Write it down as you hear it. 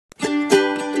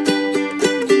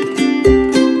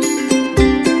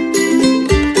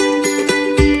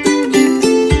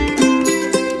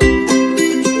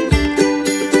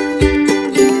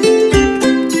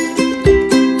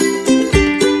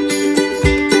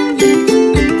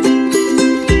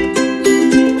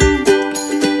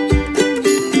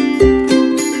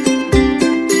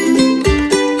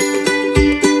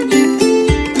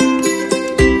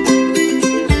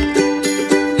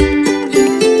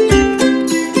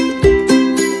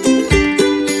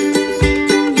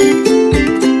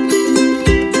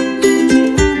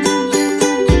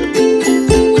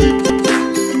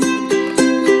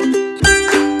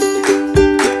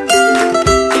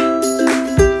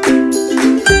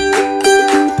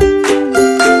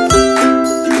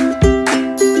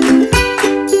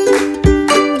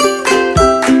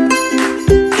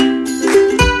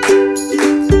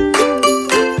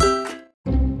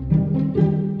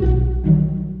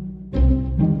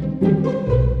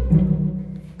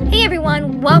Hey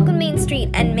everyone, welcome to Main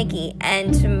Street and Mickey,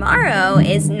 and tomorrow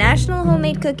is National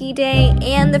Homemade Cookie Day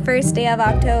and the first day of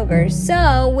October,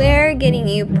 so we're getting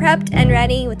you prepped and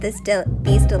ready with these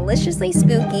deliciously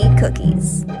spooky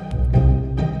cookies.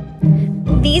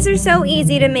 These are so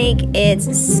easy to make, it's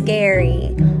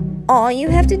scary. All you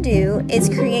have to do is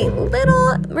create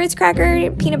little Ritz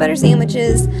cracker peanut butter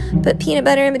sandwiches, put peanut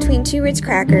butter in between 2 Ritz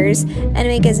crackers, and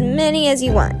make as many as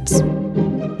you want.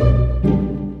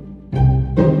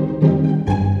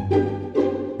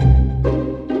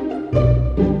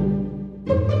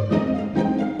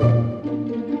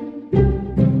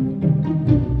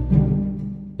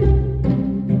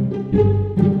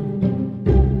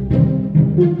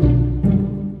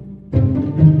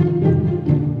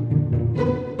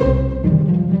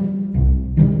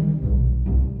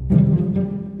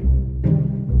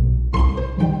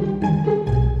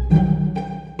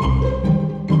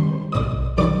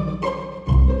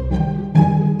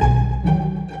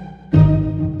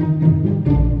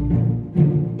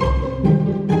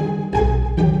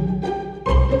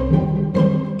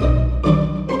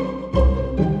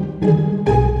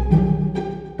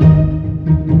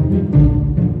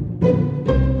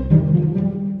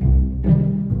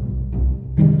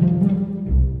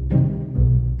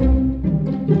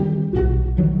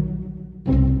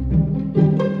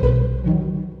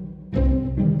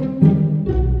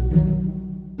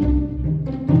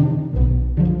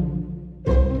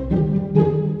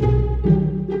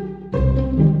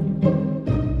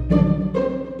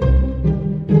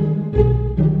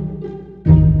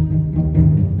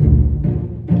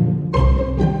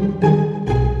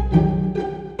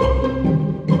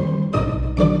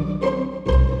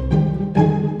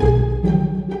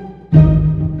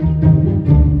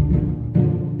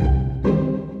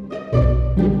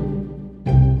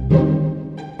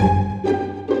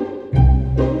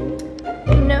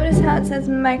 It says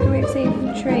microwave safe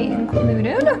tray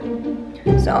included.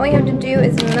 So all we have to do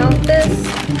is melt this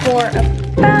for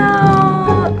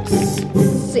about,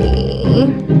 let's see,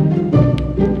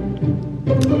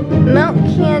 melt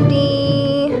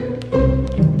candy,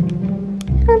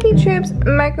 happy trips,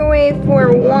 microwave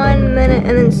for 1 minute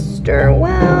and then stir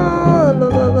well, blah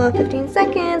blah blah, 15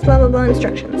 seconds, blah blah blah,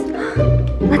 instructions.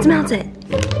 Let's melt it.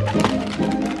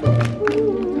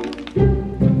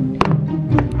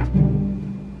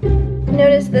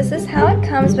 Notice this is how it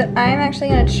comes, but I'm actually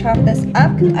going to chop this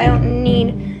up because I don't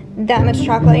need that much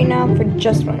chocolate right now for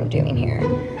just what I'm doing here.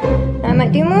 I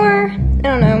might do more. I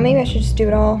don't know. Maybe I should just do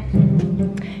it all.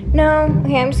 No.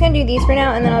 Okay, I'm just going to do these for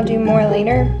now, and then I'll do more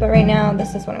later. But right now,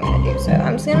 this is what I'm going to do. So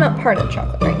I'm just going to melt part of the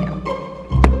chocolate right now.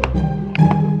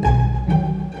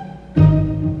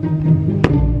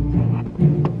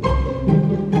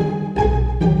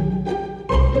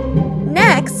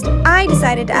 Next, I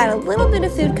decided to add a little bit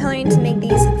of food coloring to make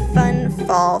these fun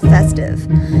fall festive.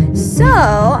 So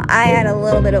I add a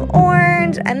little bit of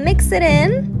orange, I mix it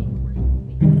in,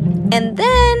 and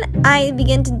then I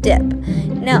begin to dip.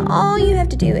 Now all you have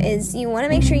to do is you want to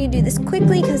make sure you do this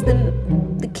quickly because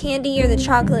the candy or the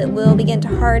chocolate will begin to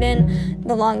harden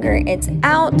the longer it's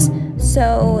out.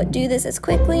 So do this as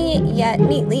quickly yet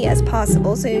neatly as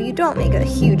possible so you don't make a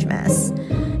huge mess.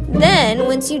 Then,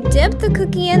 once you dip the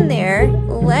cookie in there,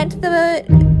 let the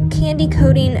candy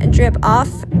coating drip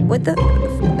off with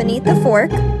beneath the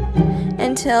fork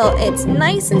until it's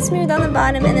nice and smooth on the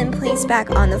bottom and then place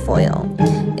back on the foil.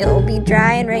 It will be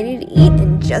dry and ready to eat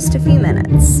in just a few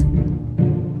minutes.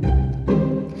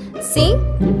 See?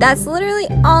 That's literally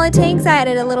all it takes. I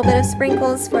added a little bit of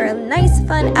sprinkles for a nice,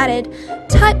 fun added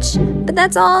touch, but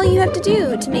that's all you have to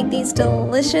do to make these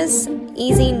delicious,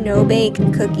 easy, no-bake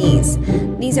cookies.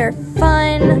 These are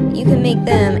fun. You can make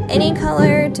them any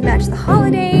color to match the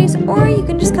holidays, or you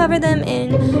can just cover them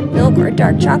in milk or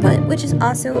dark chocolate, which is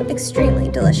also extremely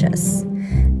delicious.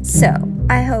 So,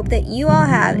 I hope that you all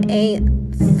have a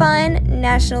fun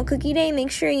National Cookie Day. Make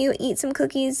sure you eat some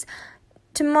cookies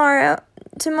tomorrow,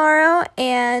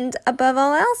 and above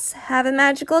all else, have a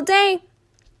magical day.